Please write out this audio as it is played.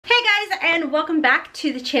guys, and welcome back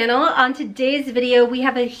to the channel. On today's video we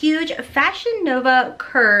have a huge Fashion Nova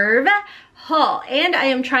Curve haul, and I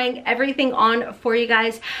am trying everything on for you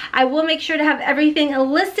guys. I will make sure to have everything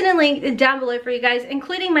listed and linked down below for you guys,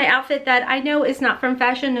 including my outfit that I know is not from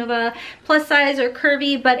Fashion Nova plus size or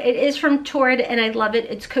curvy, but it is from Torrid and I love it.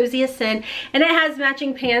 It's cozy as sin and it has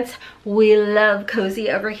matching pants. We love cozy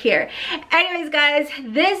over here. Anyways guys,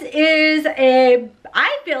 this is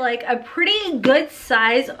I feel like a pretty good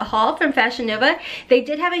size haul from Fashion Nova. They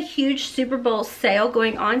did have a huge Super Bowl sale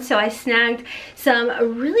going on, so I snagged some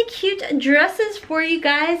really cute dresses for you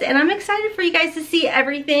guys, and I'm excited for you guys to see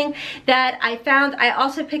everything that I found. I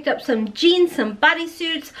also picked up some jeans, some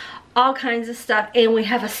bodysuits, all kinds of stuff, and we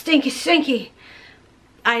have a stinky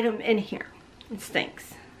item in here. It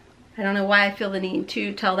stinks. I don't know why I feel the need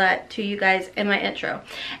to tell that to you guys in my intro.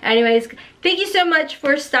 Anyways, thank you so much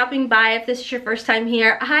for stopping by. If this is your first time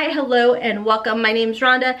here, hi, hello, and welcome. My name is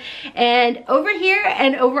Rhonda, and over here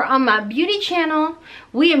and over on my beauty channel,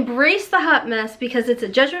 we embrace the hot mess because it's a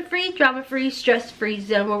judgment-free, drama-free, stress-free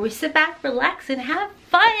zone where we sit back, relax, and have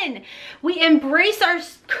fun. We embrace our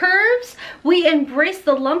curves, we embrace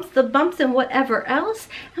the lumps, the bumps, and whatever else,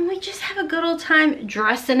 and we just have a good old time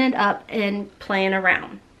dressing it up and playing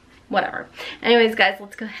around. Whatever. Anyways guys,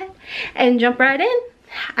 let's go ahead and jump right in.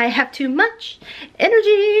 I have too much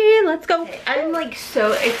energy. Let's go. I'm like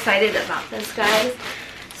so excited about this, guys.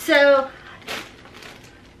 So,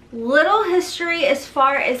 little history as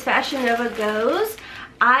far as Fashion Nova goes.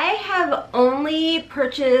 I have only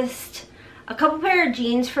purchased a couple pair of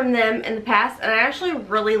jeans from them in the past, and I actually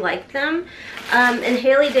really liked them, and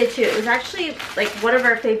Haley did too. It was actually like one of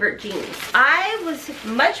our favorite jeans. I was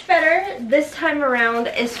much better this time around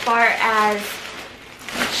as far as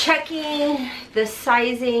checking the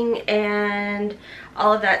sizing and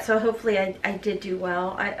all of that, so hopefully I did do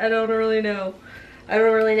well. I don't really know. I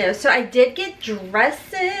don't really know. So I did get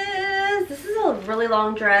dresses. This is a really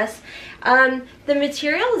long dress. The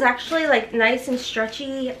material is actually like nice and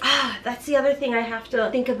stretchy. That's the other thing I have to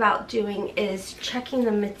think about doing, is checking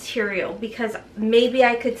the material, because maybe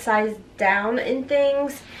I could size down in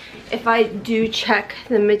things if I do check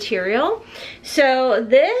the material. So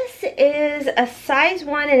this is a size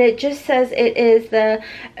 1, and it just says it is the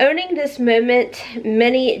Owning This Moment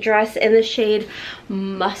mini dress in the shade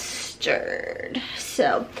Mustard.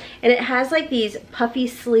 So, and it has like these puffy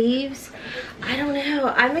sleeves. I don't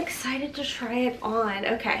know, I'm excited to try it on.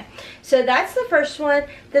 Okay, so that's the first one.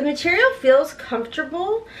 The material feels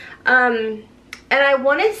comfortable, and I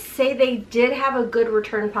want to say they did have a good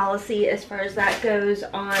return policy as far as that goes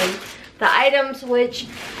on the items, which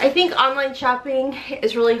I think online shopping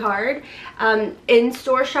is really hard.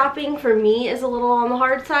 In-store shopping for me is a little on the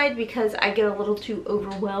hard side because I get a little too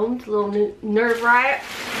overwhelmed, a little nerve-wracked.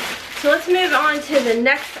 So let's move on to the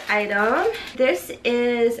next item. This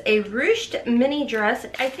is a ruched mini dress.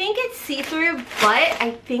 I think it's see-through, but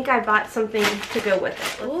I think I bought something to go with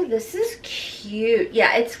it. Oh, this is cute.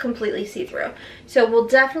 Yeah, it's completely see-through. So we'll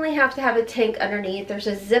definitely have to have a tank underneath. There's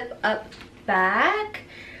a zip-up back.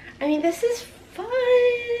 I mean, this is fun.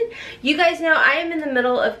 You guys know I am in the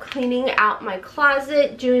middle of cleaning out my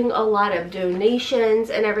closet, doing a lot of donations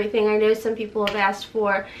and everything. I know some people have asked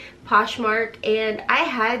for Poshmark, and I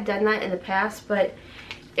had done that in the past, but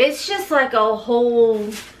it's just like a whole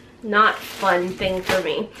not fun thing for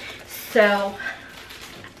me. So,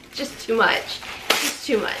 just too much. Just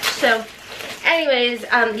too much. So, anyways,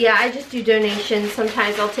 yeah, I just do donations.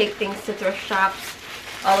 Sometimes I'll take things to thrift shops,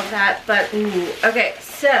 all of that, but ooh. Okay,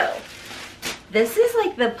 so this is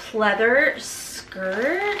like the pleather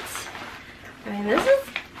skirt. I mean, this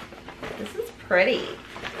is pretty.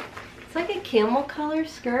 It's like a camel color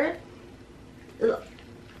skirt.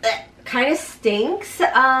 Kind of stinks.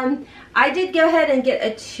 I did go ahead and get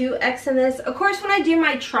a 2X in this. Of course, when I do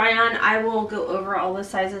my try on, I will go over all the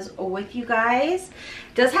sizes with you guys.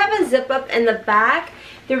 It does have a zip up in the back.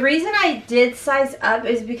 The reason I did size up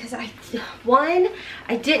is because I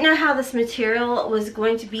didn't know how this material was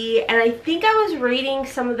going to be, and I think I was reading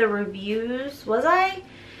some of the reviews. Was I?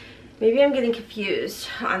 Maybe I'm getting confused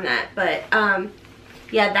on that, but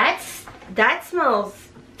yeah, that smells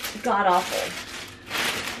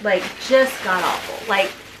god-awful. Like, just god-awful.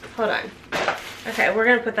 Like, hold on. Okay, we're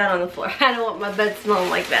gonna put that on the floor. I don't want my bed smelling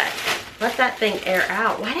like that. Let that thing air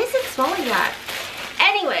out. Why does it smell like that?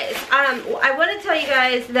 Anyways, I want to tell you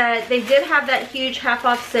guys that they did have that huge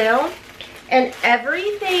half-off sale, and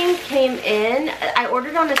everything came in. I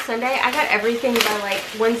ordered on a Sunday. I got everything by like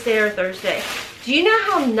Wednesday or Thursday. Do you know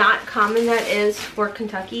how not common that is for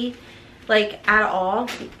Kentucky? Like, at all.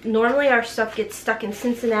 Normally our stuff gets stuck in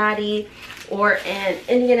Cincinnati or in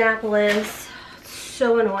Indianapolis.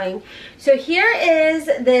 so annoying. So here is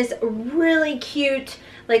this really cute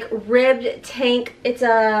like ribbed tank. It's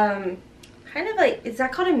a kind of like, is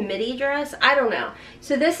that called a midi dress? I don't know.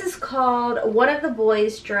 So this is called One of the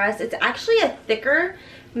Boys dress. It's actually a thicker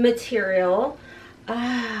material.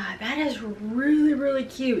 That is really, really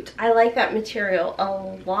cute. I like that material a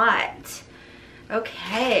lot.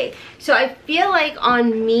 Okay, so I feel like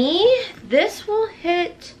on me, this will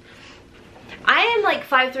hit, I am like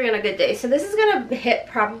 5'3" on a good day, so this is gonna hit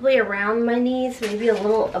probably around my knees, maybe a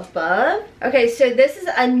little above. Okay, so this is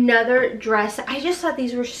another dress. I just thought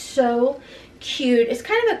these were so cute. It's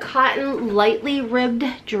kind of a cotton, lightly ribbed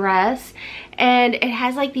dress, and it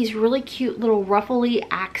has like these really cute little ruffly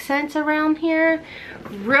accents around here.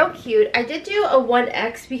 Real cute. I did do a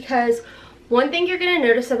 1X because one thing you're gonna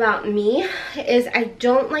notice about me is I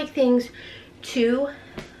don't like things too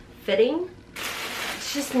fitting.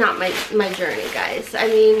 It's just not my journey, guys. I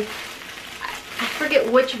mean, I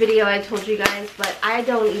forget which video I told you guys, but I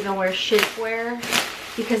don't even wear shapewear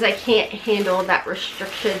because I can't handle that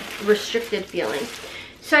restricted feeling.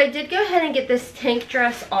 So I did go ahead and get this tank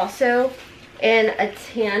dress also in a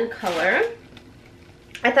tan color.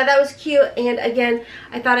 I thought that was cute, and again,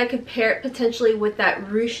 I thought I could pair it potentially with that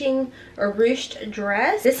ruched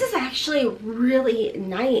dress. This is actually really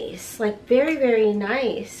nice, like very, very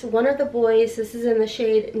nice. One of the Boys, this is in the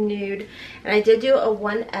shade Nude, and I did do a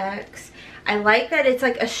 1X. I like that it's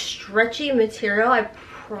like a stretchy material. I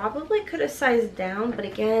probably could have sized down, but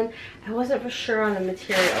again, I wasn't for sure on the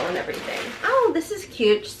material and everything. Oh, this is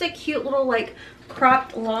cute. Just a cute little like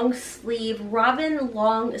cropped long sleeve, robin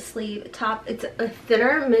long sleeve top. It's a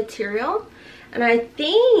thinner material, and I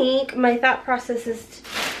think my thought process is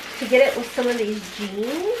to get it with some of these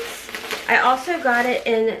jeans. I also got it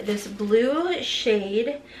in this blue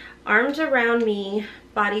shade, Arms Around Me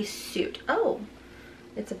bodysuit. Oh,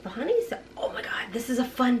 it's a bodysuit. Oh my god, this is a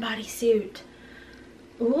fun bodysuit.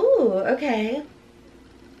 Ooh, okay.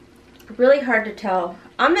 Really hard to tell.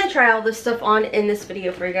 I'm gonna try all this stuff on in this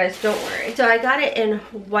video for you guys, don't worry. So I got it in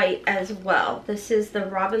white as well. This is the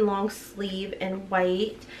robin long sleeve in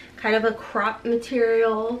white, kind of a crop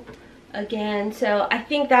material again. So I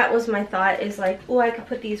think that was my thought, is like, oh, I could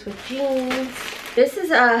put these with jeans. This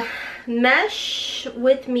is a Mesh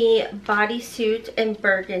With Me bodysuit in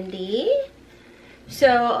burgundy.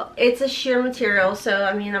 So it's a sheer material, so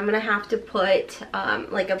I mean, I'm gonna have to put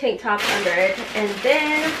like a tank top under it. And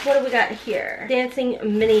then what do we got here? Dancing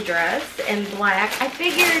mini dress in black. I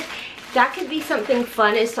figured that could be something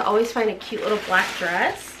fun, is to always find a cute little black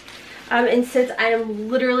dress. And since I am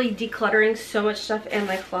literally decluttering so much stuff in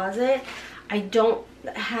my closet, I don't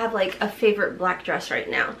have like a favorite black dress right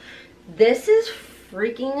now. This is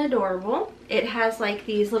freaking adorable. It has like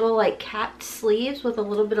these little like capped sleeves with a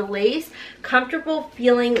little bit of lace, comfortable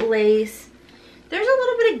feeling lace. There's a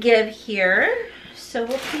little bit of give here, so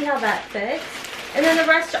we'll see how that fits. And then the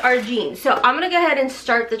rest are jeans. So I'm gonna go ahead and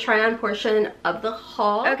start the try on portion of the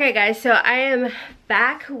haul. Okay guys, so I am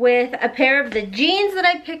back with a pair of the jeans that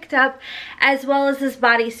I picked up, as well as this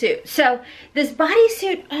bodysuit. So this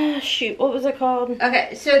bodysuit, oh shoot, what was it called?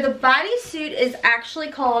 Okay, so the bodysuit is actually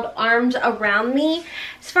called Arms Around Me.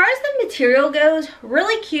 As far as the material goes,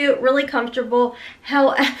 really cute, really comfortable.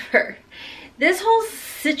 However, this whole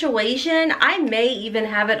situation, I may even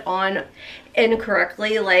have it on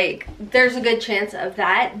incorrectly, like there's a good chance of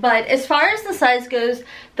that. But as far as the size goes,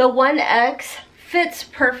 the 1X fits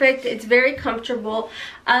perfect. It's very comfortable.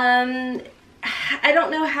 I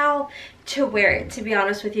don't know how to wear it, to be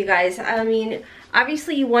honest with you guys. I mean,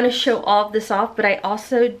 obviously you want to show all of this off, but I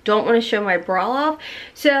also don't want to show my bra off.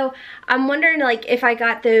 So I'm wondering, like, if I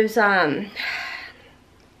got those I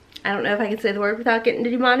don't know if I can say the word without getting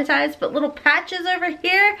demonetized, but little patches over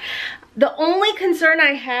here. The only concern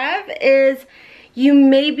I have is you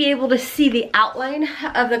may be able to see the outline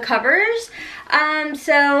of the covers.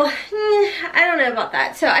 So I don't know about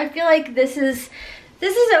that. So I feel like this is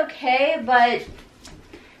okay, but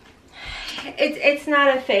it's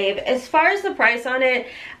not a fave. As far as the price on it,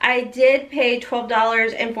 I did pay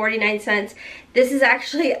 $12.49. This is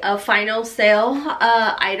actually a final sale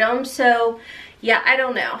item, so yeah, I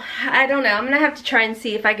don't know. I'm gonna have to try and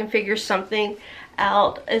see if I can figure something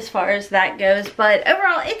out as far as that goes, but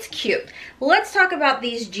overall it's cute. Let's talk about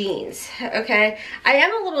these jeans, okay? I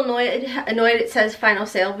am a little annoyed it says final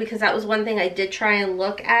sale, because that was one thing I did try and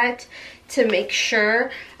look at to make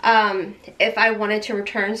sure if I wanted to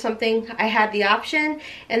return something, I had the option.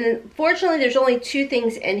 And then fortunately there's only 2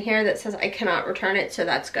 things in here that says I cannot return it, so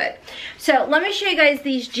that's good. So let me show you guys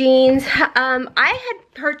these jeans. I had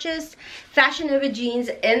purchased Fashion Nova jeans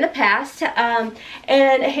in the past, and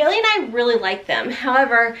Hailey and I really like them.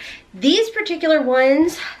 However, these particular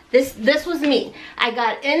ones, this was me. I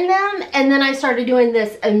got in them and then I started doing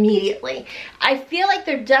this immediately. I feel like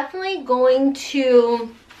they're definitely going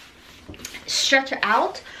to stretch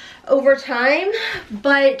out over time,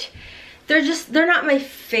 but they're not my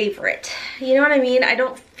favorite. You know what I mean? I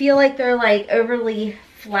don't feel like they're like overly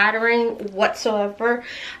flattering whatsoever.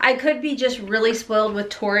 I could be just really spoiled with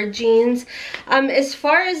Torrid jeans. As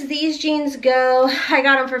far as these jeans go, I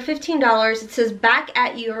got them for $15. It says back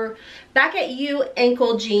at you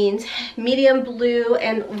ankle jeans, medium blue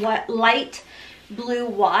and light blue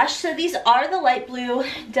wash. So these are the light blue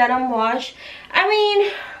denim wash. I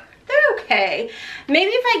mean, they're okay.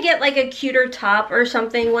 Maybe if I get like a cuter top or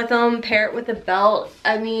something with them, pair it with a belt.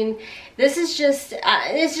 I mean, this is just,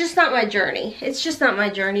 it's just not my journey. It's just not my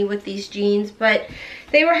journey with these jeans, but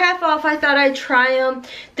they were half off. I thought I'd try them.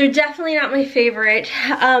 They're definitely not my favorite.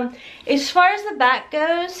 As far as the back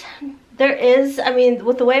goes, there is, I mean,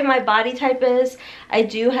 with the way my body type is, I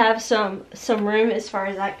do have some room as far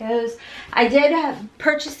as that goes. I did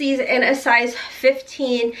purchase these in a size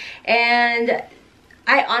 15, and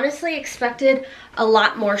I honestly expected a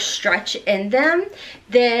lot more stretch in them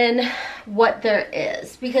than what there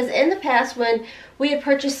is, because in the past when we had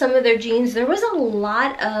purchased some of their jeans, there was a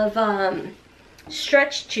lot of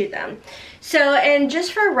stretch to them. So, and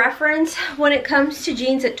just for reference, when it comes to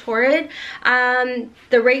jeans at Torrid,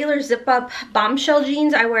 the regular zip up bombshell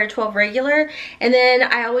jeans, I wear a 12 regular, and then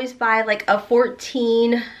I always buy like a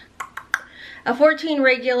 14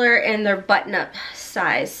 regular in their button up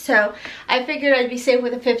size. So I figured I'd be safe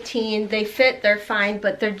with a 15. They fit, they're fine,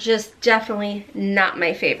 but they're just definitely not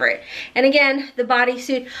my favorite. And again, the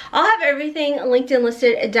bodysuit, I'll have everything linked and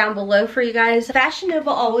listed down below for you guys. Fashion Nova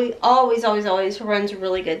always runs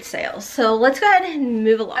really good sales. So let's go ahead and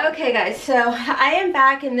move along. Okay guys, so I am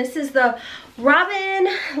back, and this is the Robin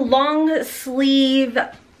long sleeve,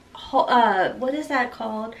 what is that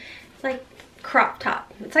called? It's like crop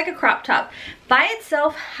top. It's like a crop top. By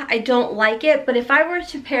itself, I don't like it, but if I were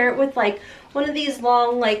to pair it with like one of these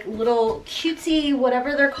long, like little cutesy,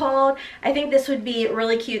 whatever they're called, I think this would be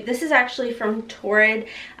really cute. This is actually from Torrid.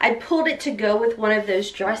 I pulled it to go with one of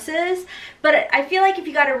those dresses, but I feel like if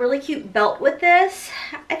you got a really cute belt with this,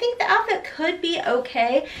 I think the outfit could be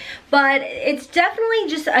okay, but it's definitely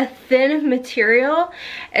just a thin material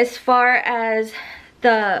as far as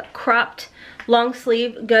the cropped long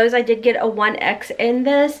sleeve goes. I did get a 1X in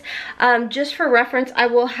this. Just for reference, I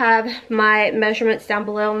will have my measurements down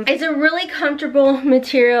below. It's a really comfortable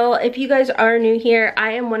material. If you guys are new here,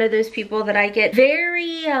 I am one of those people that I get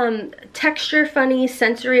very texture funny,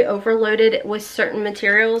 sensory overloaded with certain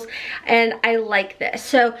materials, and I like this.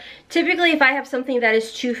 So typically if I have something that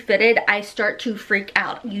is too fitted, I start to freak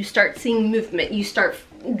out. You start seeing movement. You start,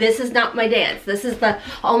 this is not my dance. This is the,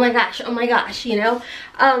 oh my gosh, you know.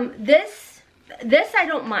 This I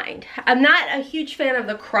don't mind. I'm not a huge fan of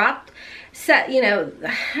the cropped set, you know.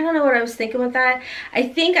 I don't know what I was thinking with that. I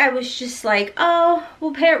think I was just like, oh,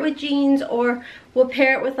 we'll pair it with jeans, or we'll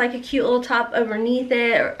pair it with like a cute little top underneath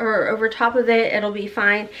it, or over top of it, it'll be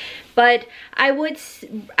fine. But I would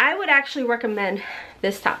actually recommend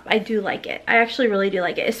this top. I do like it. I actually really do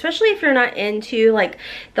like it, especially if you're not into like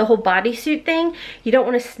the whole bodysuit thing. You don't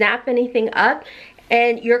want to snap anything up,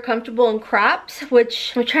 and you're comfortable in crops,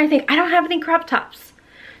 which I'm trying to think. I don't have any crop tops.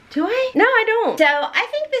 Do I? No, I don't. So I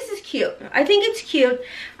think this is cute. I think it's cute.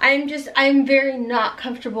 I'm very not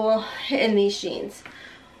comfortable in these jeans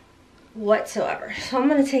whatsoever. So I'm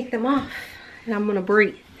gonna take them off and I'm gonna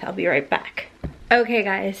breathe. I'll be right back. Okay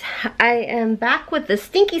guys, I am back with the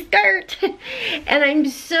stinky skirt and I'm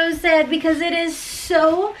so sad because it is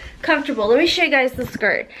so comfortable. Let me show you guys the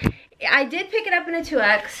skirt. I did pick it up in a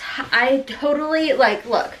 2X. I totally, like,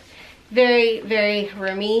 look, very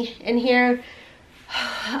roomy in here.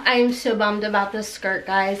 I'm so bummed about this skirt,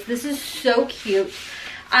 guys. This is so cute.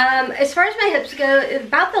 As far as my hips go,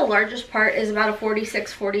 about the largest part is about a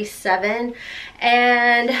 46, 47.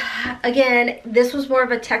 And again, this was more of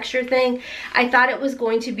a texture thing. I thought it was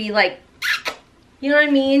going to be like, you know what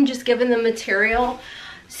I mean? Just given the material.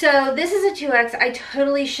 So this is a 2X. I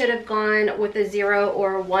totally should have gone with a 0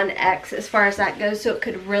 or a 1X as far as that goes, so it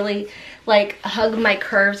could really like hug my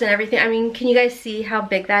curves and everything. I mean, can you guys see how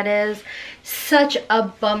big that is? Such a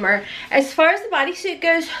bummer. As far as the bodysuit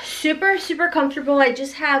goes, super comfortable. I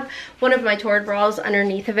just have one of my Torrid bras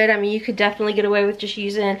underneath of it. I mean, you could definitely get away with just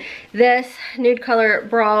using this nude color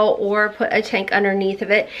bra or put a tank underneath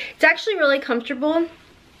of it. It's actually really comfortable.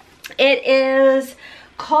 It is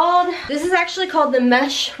this is actually called the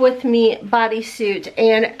Mesh With Me bodysuit,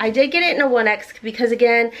 and I did get it in a 1X because,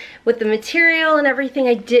 again, with the material and everything,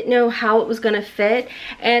 I didn't know how it was gonna fit,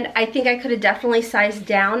 and I think I could have definitely sized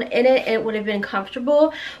down in it and it would have been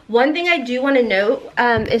comfortable. One thing I do want to note,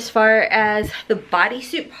 as far as the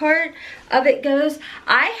bodysuit part of it goes,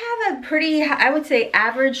 I have a pretty, I would say,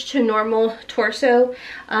 average to normal torso.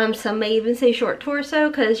 Some may even say short torso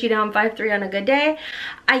because, you know, I'm 5'3" on a good day.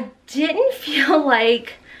 I didn't feel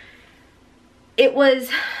like it was,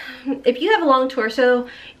 if you have a long torso,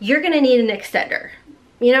 you're gonna need an extender.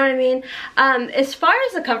 You know what I mean? As far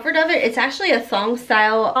as the comfort of it, it's actually a thong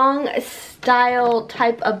style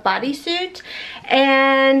type of bodysuit,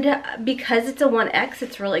 and because it's a 1X,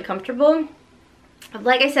 it's really comfortable.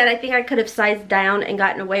 Like I said, I think I could have sized down and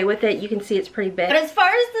gotten away with it. You can see it's pretty big. But as far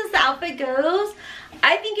as this outfit goes,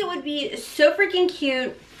 I think it would be so freaking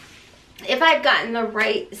cute if I'd gotten the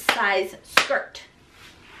right size skirt.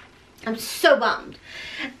 I'm so bummed.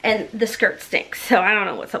 And the skirt stinks, so I don't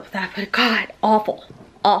know what's up with that, but God, awful,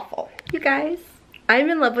 awful. You guys, I'm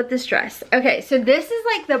in love with this dress. Okay, so this is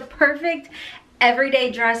like the perfect everyday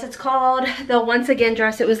dress. It's called the Once Again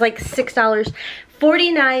dress. It was like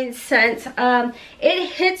 $6.49. It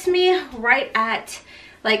hits me right at,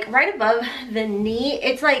 like, right above the knee.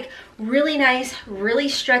 It's like really nice, really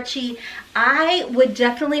stretchy. I would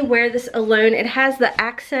definitely wear this alone. It has the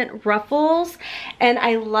accent ruffles and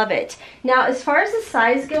I love it. Now, as far as the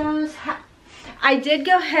size goes, I did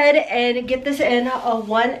go ahead and get this in a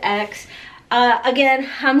 1X. Again,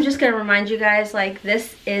 I'm just gonna remind you guys, like,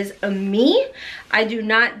 this is a me. I do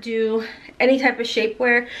not do any type of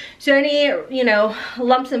shapewear, so any, you know,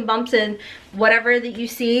 lumps and bumps and whatever that you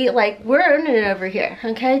see, like, we're owning it over here,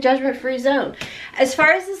 okay? Judgment free zone. As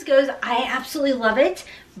far as this goes, I absolutely love it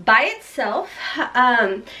by itself.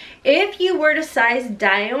 If you were to size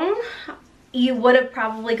down, you would have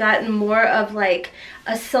probably gotten more of like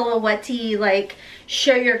a silhouette-y, like,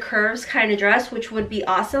 show your curves kind of dress, which would be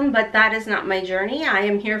awesome, but that is not my journey. I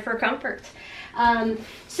am here for comfort.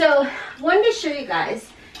 So wanted to show you guys,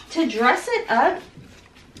 to dress it up,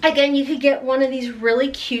 again, you could get one of these really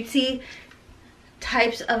cutesy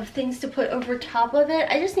types of things to put over top of it.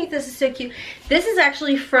 I just think this is so cute. This is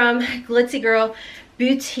actually from Glitzy Girl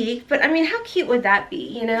Boutique, but I mean, how cute would that be?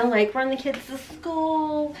 You know, like, run the kids to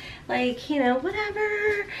school, like, you know,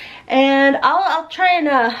 whatever. And I'll try and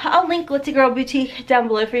I'll link Glitzy Girl Boutique down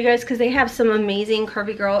below for you guys because they have some amazing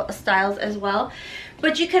curvy girl styles as well.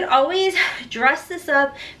 But you could always dress this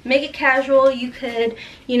up, make it casual. You could,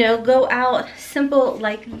 you know, go out simple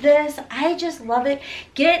like this. I just love it.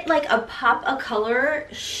 Get like a pop of color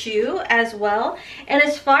shoe as well. And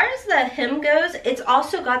as far as the hem goes, it's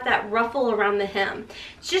also got that ruffle around the hem.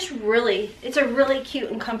 It's just really, it's a really cute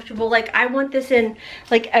and comfortable, like, I want this in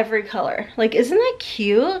like every color. Like, isn't that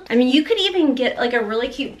cute? I mean, you could even get like a really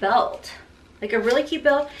cute belt. Like a really cute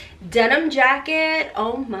belt, denim jacket.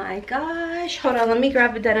 Oh my gosh. Hold on, let me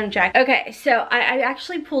grab a denim jacket. Okay, so I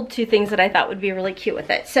actually pulled two things that I thought would be really cute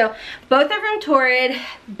with it. So both are from Torrid.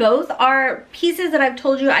 Both are pieces that I've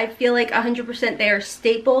told you I feel like 100% they are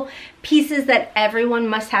staple pieces that everyone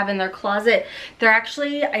must have in their closet. They're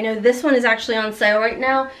actually, I know this one is actually on sale right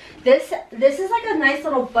now. This is like a nice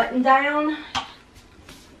little button down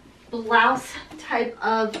blouse type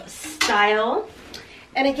of style.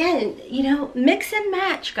 And again, you know, mix and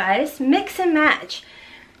match, guys, mix and match.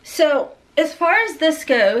 So as far as this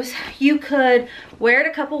goes, you could wear it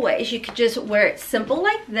a couple ways. You could just wear it simple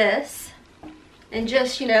like this and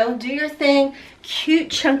just, you know, do your thing.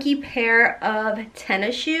 Cute, chunky pair of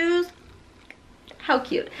tennis shoes. How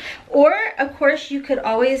cute. Or, of course, you could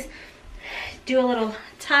always do a little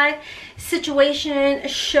tie situation,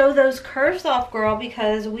 show those curves off, girl,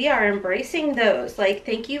 because we are embracing those. Like,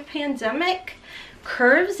 thank you, pandemic.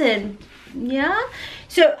 Curves, and yeah,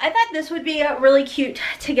 so I thought this would be really cute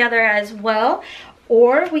together as well.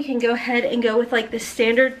 Or we can go ahead and go with like the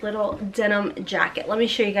standard little denim jacket. Let me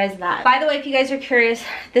show you guys that. By the way, if you guys are curious,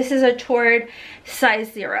 this is a Torrid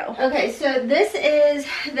size 0. Okay, so this is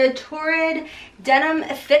the Torrid denim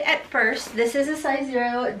fit at first. This is a size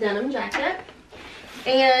 0 denim jacket,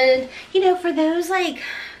 and you know, for those like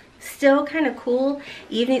still kind of cool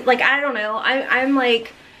evening, like, I don't know, I'm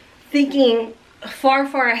like thinking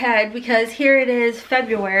far ahead, because here it is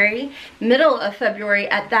February, middle of February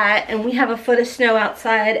at that, and we have a foot of snow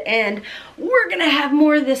outside, and we're gonna have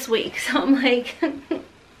more this week. So I'm like,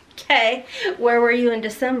 okay, where were you in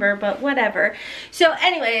December? But whatever. So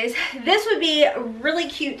anyways, this would be really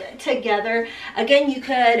cute together. Again, you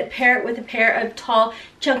could pair it with a pair of tall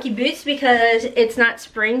chunky boots because it's not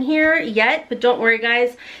spring here yet, but don't worry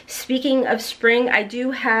guys, speaking of spring, I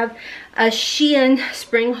do have a Shein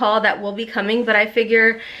spring haul that will be coming, but I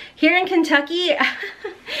figure here in Kentucky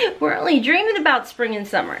we're only dreaming about spring and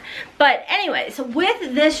summer. But anyways,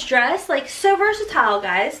 with this dress, like so versatile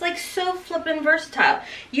guys, like so flippin' versatile.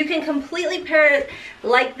 You can completely pair it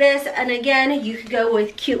like this, and again you could go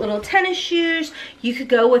with cute little tennis shoes, you could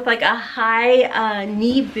go with like a high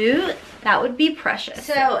knee boot. That would be precious.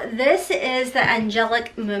 So this is the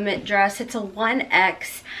Angelic Moment dress. It's a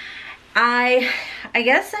 1X. I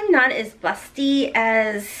guess I'm not as busty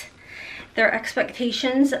as their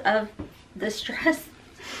expectations of this dress.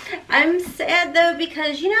 I'm sad though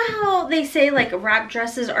because you know how they say like wrap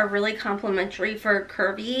dresses are really complimentary for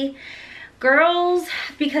curvy girls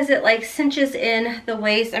because it like cinches in the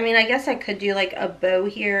waist. I mean, I guess I could do like a bow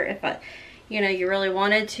here if I, you know, you really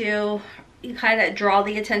wanted to. You kind of draw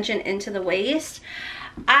the attention into the waist.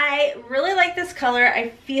 I really like this color. I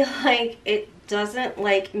feel like it doesn't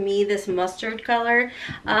like me, this mustard color.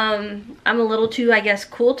 I'm a little too, I guess,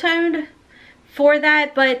 cool toned for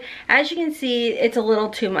that, but as you can see, it's a little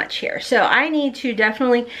too much here. So I need to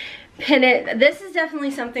definitely pin it. This is definitely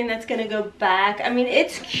something that's gonna go back. I mean,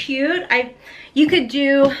 it's cute. You could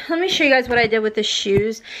do, let me show you guys what I did with the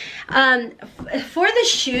shoes. For the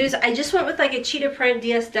shoes, I just went with like a cheetah print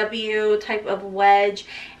DSW type of wedge.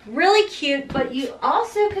 Really cute, but you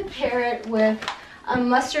also could pair it with a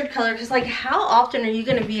mustard color because like how often are you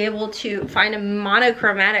going to be able to find a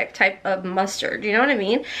monochromatic type of mustard, you know what I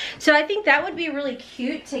mean? So I think that would be really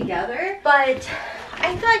cute together, but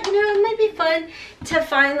I thought, you know, it might be fun to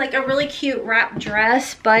find like a really cute wrap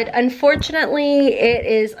dress, but unfortunately it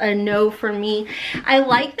is a no for me. I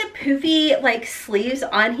like the poofy like sleeves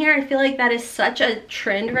on here. I feel like that is such a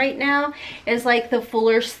trend right now, is like the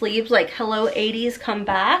fuller sleeves, like hello 80s come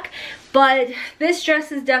back. But this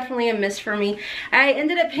dress is definitely a miss for me. I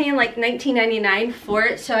ended up paying like $19.99 for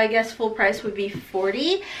it, so I guess full price would be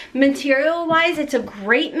 $40. Material wise, it's a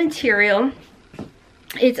great material.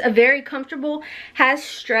 It's a very comfortable, has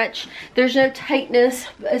stretch. There's no tightness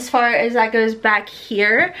as far as that goes back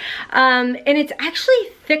here. And it's actually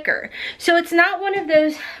thicker. So it's not one of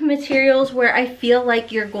those materials where I feel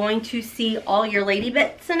like you're going to see all your lady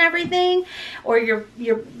bits and everything, or your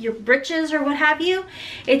britches or what have you.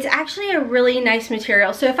 It's actually a really nice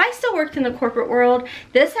material. So if I still worked in the corporate world,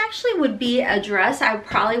 this actually would be a dress I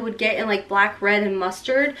probably would get in like black, red, and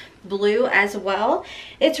mustard blue as well.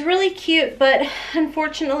 It's really cute, but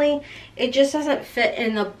unfortunately it just doesn't fit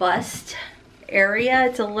in the bust area.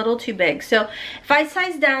 It's a little too big. So if I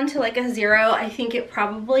size down to like a 0, I think it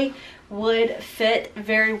probably would fit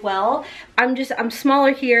very well. I'm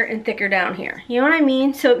smaller here and thicker down here, you know what I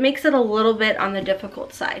mean? So it makes it a little bit on the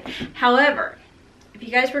difficult side. However, if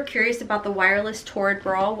you guys were curious about the wireless Torrid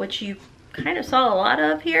bra, which you kind of saw a lot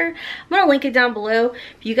of here, I'm gonna link it down below.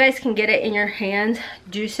 If you guys can get it in your hands,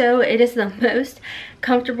 do so. It is the most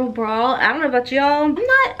comfortable bra. I don't know about y'all, I'm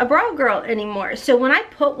not a bra girl anymore, so when I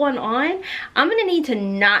put one on, I'm gonna need to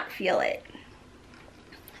not feel it.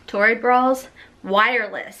 Torrid bras,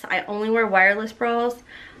 wireless. I only wear wireless bras.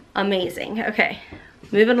 Amazing. Okay,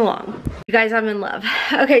 moving along. You guys, I'm in love.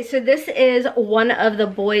 Okay, so this is one of the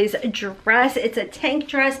boys' dress. It's a tank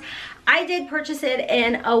dress. I did purchase it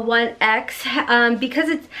in a 1X because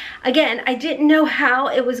it's, again, I didn't know how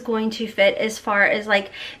it was going to fit as far as like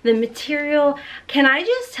the material. Can I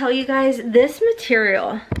just tell you guys, this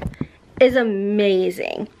material is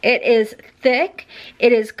amazing. It is thick,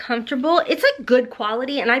 it is comfortable, it's like good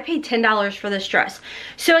quality, and I paid $10 for this dress.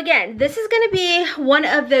 So again, this is gonna be one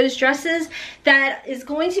of those dresses that is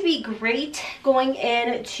going to be great going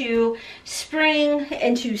into spring,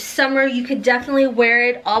 into summer. You could definitely wear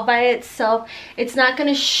it all by itself. It's not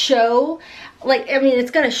gonna show, like, I mean,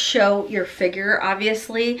 it's gonna show your figure,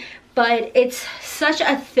 obviously, but it's such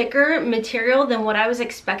a thicker material than what I was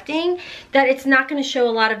expecting that it's not going to show a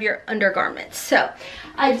lot of your undergarments. So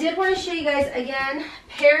I did want to show you guys again,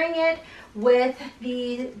 pairing it with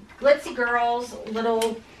the Glitzy GIRLZ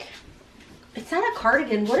little, it's not a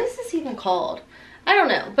cardigan, what is this even called? I don't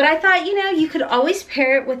know, but I thought, you know, you could always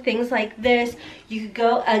pair it with things like this. You could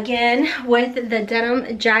go again with the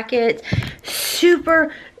denim jacket,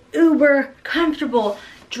 super uber comfortable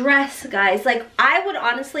dress, guys. Like, I would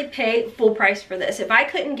honestly pay full price for this. If I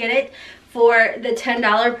couldn't get it for the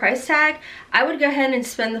 $10 price tag, I would go ahead and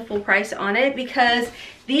spend the full price on it, because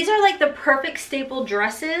these are like the perfect staple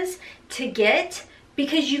dresses to get,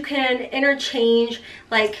 because you can interchange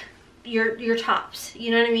like your tops, you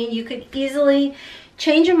know what I mean? You could easily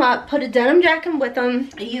change them up, put a denim jacket with them.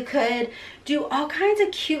 You could do all kinds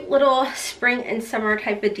of cute little spring and summer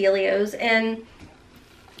type of dealios, and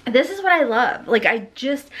this is what I love. Like, I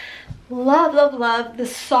just love, love, love the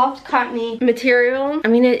soft cottony material. I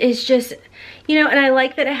mean, it is just, you know, and I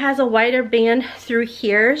like that it has a wider band through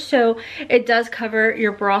here, so it does cover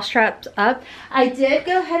your bra straps up. I did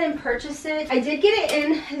go ahead and purchase it. I did get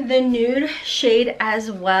it in the nude shade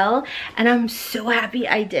as well, and I'm so happy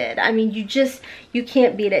I did. I mean, you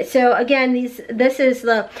can't beat it. So again, this is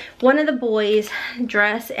the one of the boys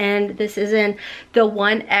dress, and this is in the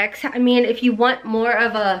 1X. I mean, if you want more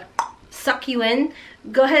of a suck you in,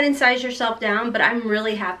 go ahead and size yourself down, but I'm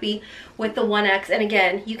really happy with the 1X. And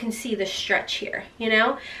again, you can see the stretch here, you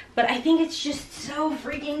know, but I think it's just so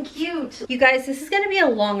freaking cute. You guys, this is gonna be a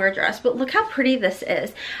longer dress, but look how pretty this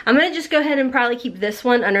is. I'm gonna just go ahead and probably keep this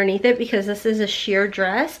one underneath it because this is a sheer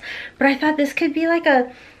dress, but I thought this could be like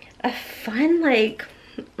a fun, like,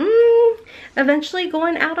 eventually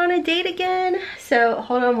going out on a date again. So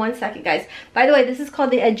hold on one second, guys. By the way, this is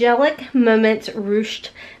called the Angelic Moments Ruched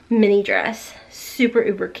mini dress. Super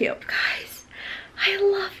uber cute. Guys, I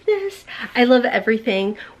love this. I love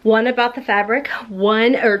everything. One, about the fabric.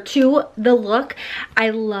 Two, the look. I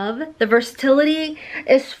love the versatility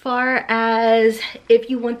as far as if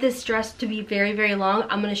you want this dress to be very, very long.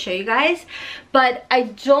 I'm going to show you guys. But I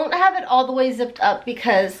don't have it all the way zipped up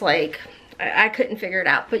because, like, I couldn't figure it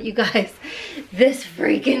out. But you guys, this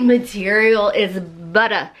freaking material is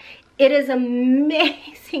butter. It is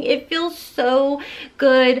amazing. It feels so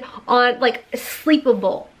good on, like,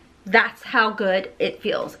 sleepable. That's how good it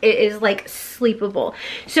feels. It is like sleepable.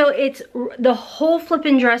 So it's, the whole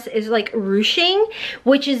flippin' dress is like ruching,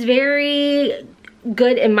 which is very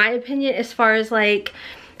good in my opinion as far as like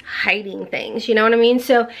hiding things, you know what I mean?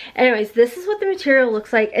 So anyways, this is what the material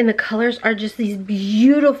looks like, and the colors are just these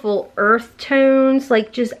beautiful earth tones,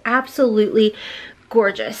 like just absolutely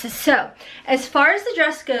gorgeous. So as far as the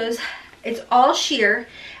dress goes, it's all sheer,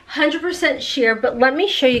 100% sheer, but let me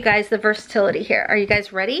show you guys the versatility here. Are you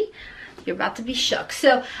guys ready? You're about to be shook.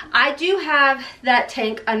 So I do have that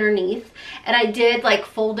tank underneath, and I did like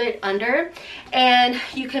fold it under, and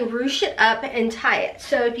you can ruche it up and tie it.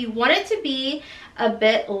 So if you want it to be a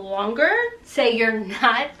bit longer, say you're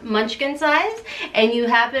not munchkin size and you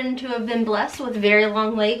happen to have been blessed with very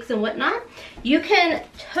long legs and whatnot, you can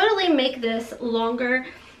totally make this longer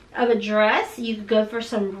of a dress. You could go for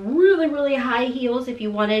some really, really high heels if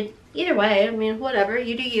you wanted. Either way, I mean, whatever,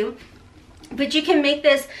 you do you. But you can make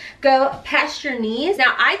this go past your knees.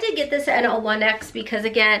 Now, I did get this in a 1X because,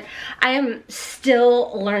 again, I am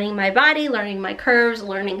still learning my body, learning my curves,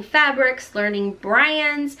 learning fabrics, learning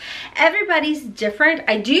brands. Everybody's different.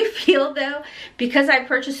 I do feel, though, because I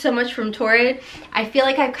purchased so much from Torrid, I feel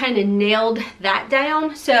like I've kind of nailed that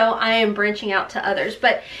down. So I am branching out to others.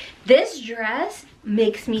 But this dress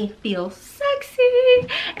makes me feel sexy,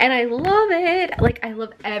 and I love it. Like, I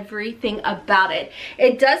love everything about it.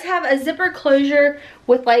 It does have a zipper closure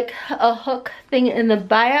with like a hook thing in the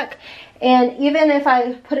back, and even if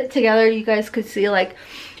I put it together, you guys could see, like,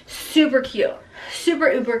 super cute,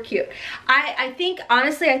 super uber cute. I think,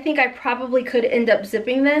 honestly, I think I probably could end up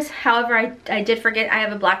zipping this. However, I did forget I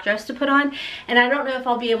have a black dress to put on, and I don't know if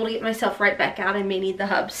I'll be able to get myself right back out. I may need the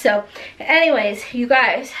hub. So anyways, you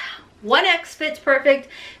guys, 1X fits perfect.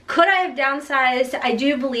 Could I have downsized? I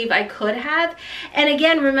do believe I could have. And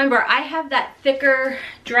again, remember, I have that thicker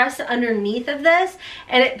dress underneath of this,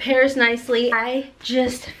 and it pairs nicely. I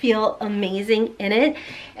just feel amazing in it.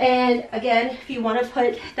 And again, if you want to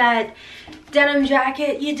put that denim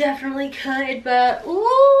jacket, you definitely could. But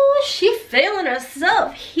ooh, she feeling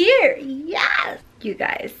herself here. Yes, you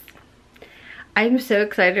guys, I'm so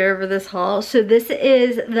excited over this haul. So this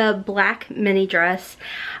is the black mini dress.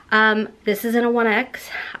 This is in a 1X.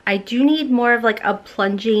 I do need more of like a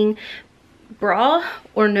plunging bra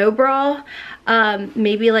or no bra,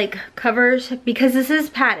 maybe like covers, because this is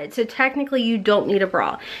padded. So technically you don't need a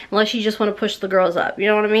bra unless you just want to push the girls up. You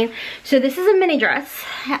know what I mean? So this is a mini dress,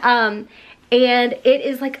 and it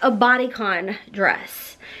is like a bodycon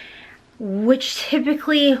dress, which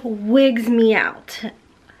typically wigs me out.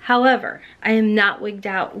 However, I am not wigged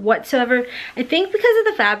out whatsoever. I think because of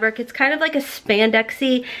the fabric, it's kind of like a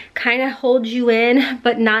spandexy, kind of holds you in,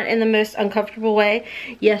 but not in the most uncomfortable way.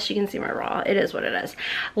 Yes, you can see my bra. It is what it is.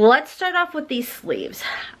 Let's start off with these sleeves.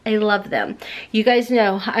 I love them. You guys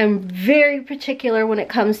know I'm very particular when it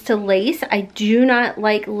comes to lace. I do not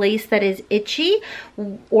like lace that is itchy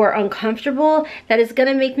or uncomfortable. That is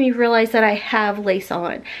gonna make me realize that I have lace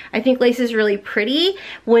on. I think lace is really pretty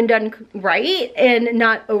when done right and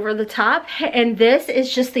not over the top. and this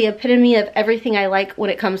is just the epitome of everything I like when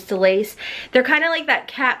it comes to lace. They're kind of like that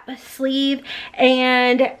cap sleeve,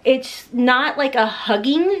 and it's not like a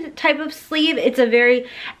hugging type of sleeve. It's a very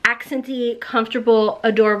accenty, comfortable,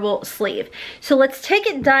 adorable sleeve. So let's take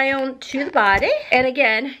it down to the body. And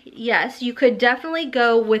again, yes, you could definitely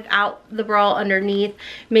go without the bra underneath.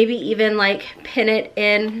 Maybe even like pin it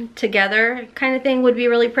in together kind of thing would be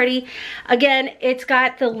really pretty. Again, it's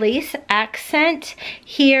got the lace accent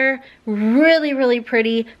here. Really, really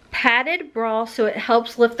pretty. Padded bra, so it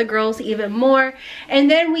helps lift the girls even more.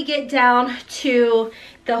 And then we get down to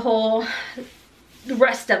the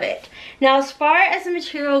rest of it. Now, as far as the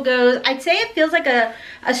material goes, I'd say it feels like a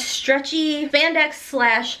stretchy spandex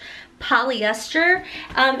slash polyester.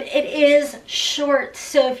 It is short,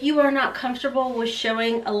 so if you are not comfortable with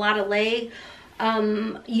showing a lot of leg,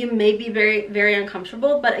 you may be very, very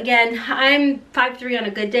uncomfortable. But again, I'm 5'3" on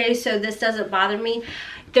a good day, so this doesn't bother me.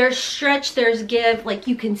 There's stretch, there's give, like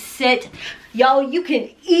you can sit, y'all, you can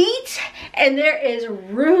eat, and there is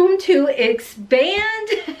room to expand.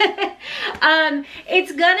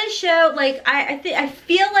 It's gonna show, like, I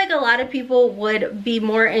feel like a lot of people would be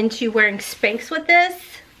more into wearing Spanx with this.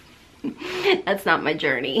 That's not my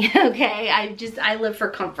journey, okay? I live for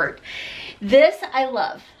comfort. This I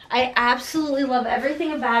love. I absolutely love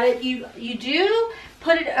everything about it. You do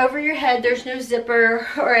put it over your head. There's no zipper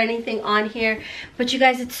or anything on here, but you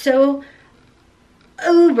guys, it's so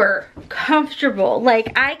uber comfortable.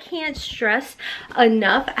 Like, I can't stress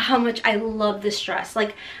enough how much I love this dress.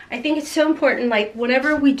 Like, I think it's so important, like,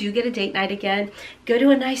 whenever we do get a date night again, go to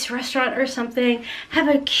a nice restaurant or something, have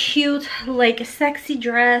a cute, like, sexy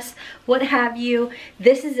dress, what have you.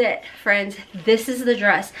 This is it, friends. This is the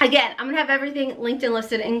dress. Again, I'm gonna have everything linked and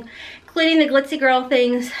listed, including the glitzy girl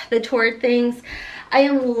things, the Torrid things. I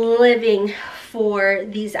am living for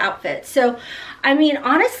these outfits. So, I mean,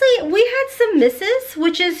 honestly, we had some misses,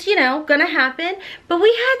 which is, you know, gonna happen, but we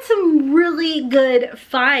had some really good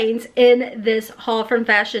finds in this haul from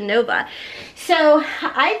Fashion Nova. So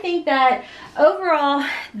I think that overall,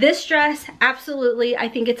 this dress, absolutely, I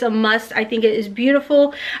think it's a must. I think it is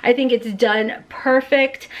beautiful. I think it's done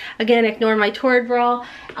perfect. Again, ignore my Torrid bra.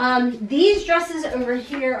 These dresses over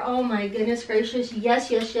here, oh my goodness gracious, yes,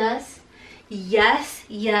 yes, yes. Yes,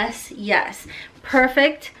 yes, yes.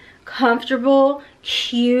 Perfect, comfortable,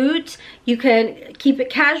 cute. You can keep it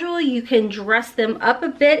casual. You can dress them up a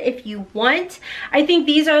bit if you want. I think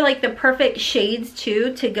these are like the perfect shades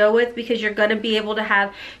too to go with, because you're going to be able to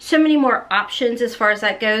have so many more options as far as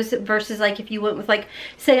that goes, versus like if you went with, like,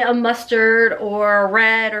 say a mustard or a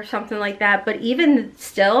red or something like that. But even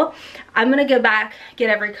still, I'm going to go back, get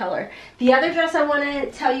every color. The other dress I want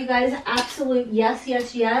to tell you guys, absolute yes,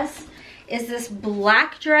 yes, yes, is this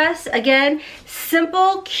black dress. Again,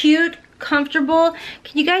 simple, cute, comfortable.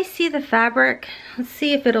 Can you guys see the fabric? Let's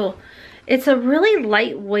see if it's a really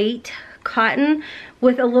lightweight cotton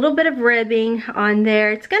with a little bit of ribbing on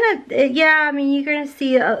there. It's gonna, yeah, I mean, you're gonna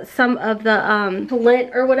see some of the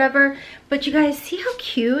lint or whatever, but you guys see how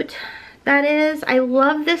cute that is? I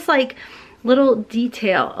love this, like, little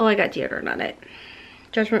detail. Oh, I got deodorant on it.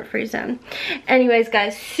 Judgment free zone. Anyways,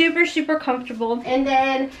 guys, super, super comfortable. And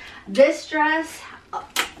then this dress,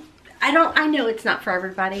 I know it's not for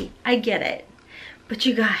everybody. I get it. But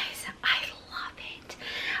you guys, I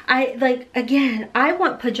love it. Again, I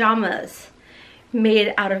want pajamas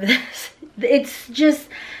made out of this. It's just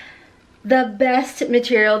the best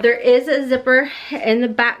material. There is a zipper in the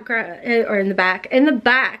background, or in the back,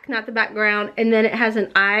 not the background, and then it has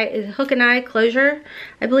an hook and eye closure,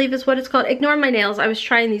 I believe is what it's called. Ignore my nails. I was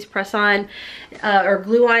trying these press on or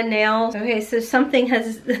glue on nails. Okay, so something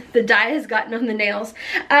the dye has gotten on the nails.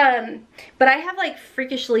 But I have like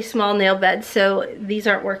freakishly small nail beds, so these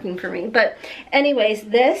aren't working for me. But anyways,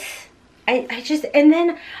 this, and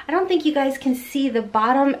then I don't think you guys can see the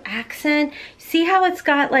bottom accent. See how it's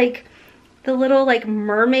got like the little like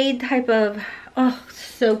mermaid type of, oh,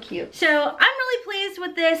 so cute. So I'm really pleased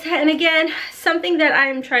with this. And again, something that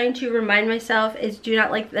I'm trying to remind myself is do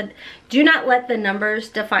not let the numbers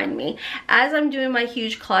define me. As I'm doing my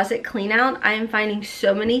huge closet clean out, I am finding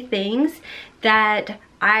so many things that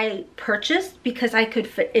I purchased because I could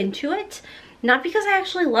fit into it, not because I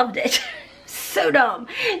actually loved it. so dumb.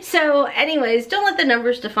 So anyways, don't let the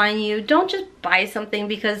numbers define you. Don't just buy something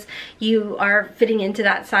because you are fitting into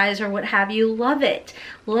that size or what have you. Love it.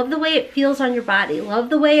 Love the way it feels on your body.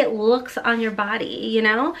 Love the way it looks on your body, you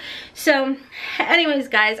know? So anyways,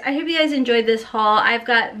 guys, I hope you guys enjoyed this haul. I've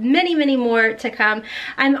got many, many more to come.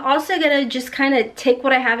 I'm also gonna just kind of take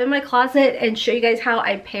what I have in my closet and show you guys how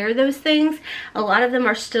I pair those things. A lot of them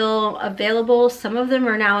are still available. Some of them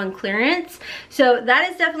are now in clearance. So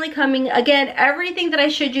that is definitely coming. Again, everything that I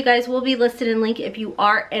showed you guys will be listed in link if you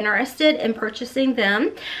are interested in purchasing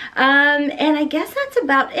them. And I guess that's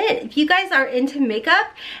about it. If you guys are into makeup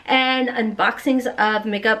and unboxings of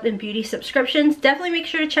makeup and beauty subscriptions, definitely make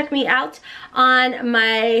sure to check me out on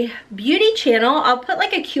my beauty channel. I'll put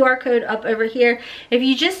like a QR code up over here. If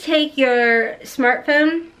you just take your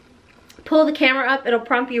smartphone, pull the camera up, it'll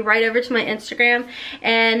prompt you right over to my Instagram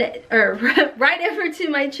or right over to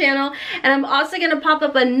my channel. And I'm also gonna pop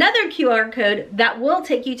up another QR code that will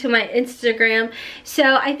take you to my Instagram.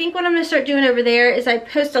 So I think what I'm gonna start doing over there is I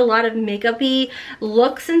post a lot of makeup-y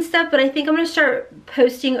looks and stuff, but I think I'm gonna start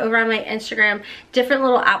posting over on my Instagram different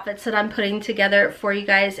little outfits that I'm putting together for you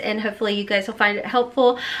guys, and hopefully you guys will find it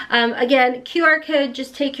helpful. Again, QR code,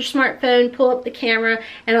 just take your smartphone, pull up the camera,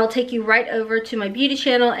 and I'll take you right over to my beauty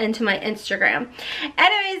channel and to my Instagram.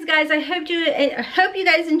 Anyways, guys, I hope you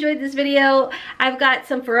guys enjoyed this video. I've got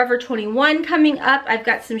some Forever 21 coming up. I've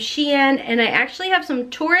got some Shein, and I actually have some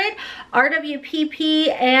Torrid, RWPP,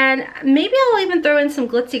 and maybe I'll even throw in some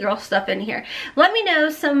Glitzy Girl stuff in here. Let me know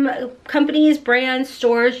some companies, brands,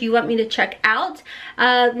 stores you want me to check out.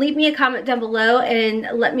 Leave me a comment down below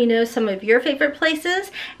and let me know some of your favorite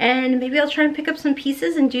places, and maybe I'll try and pick up some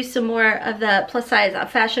pieces and do some more of the plus size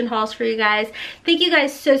fashion hauls for you guys. Thank you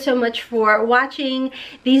guys so much for watching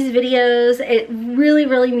these videos. It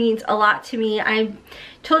really means a lot to me. I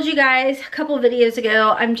told you guys a couple of videos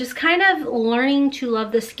ago, I'm just kind of learning to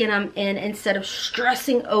love the skin I'm in instead of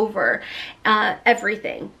stressing over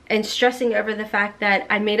everything and stressing over the fact that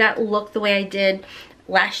I may not look the way I did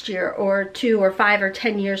last year or 2 or 5 or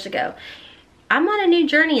 10 years ago. I'm on a new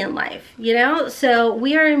journey in life, you know? So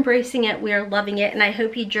we are embracing it, we are loving it, and I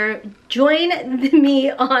hope you join me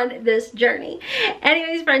on this journey.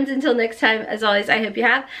 Anyways, friends, until next time, as always, I hope you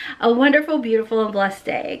have a wonderful, beautiful, and blessed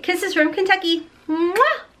day. Kisses from Kentucky.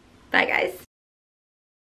 Mwah! Bye, guys.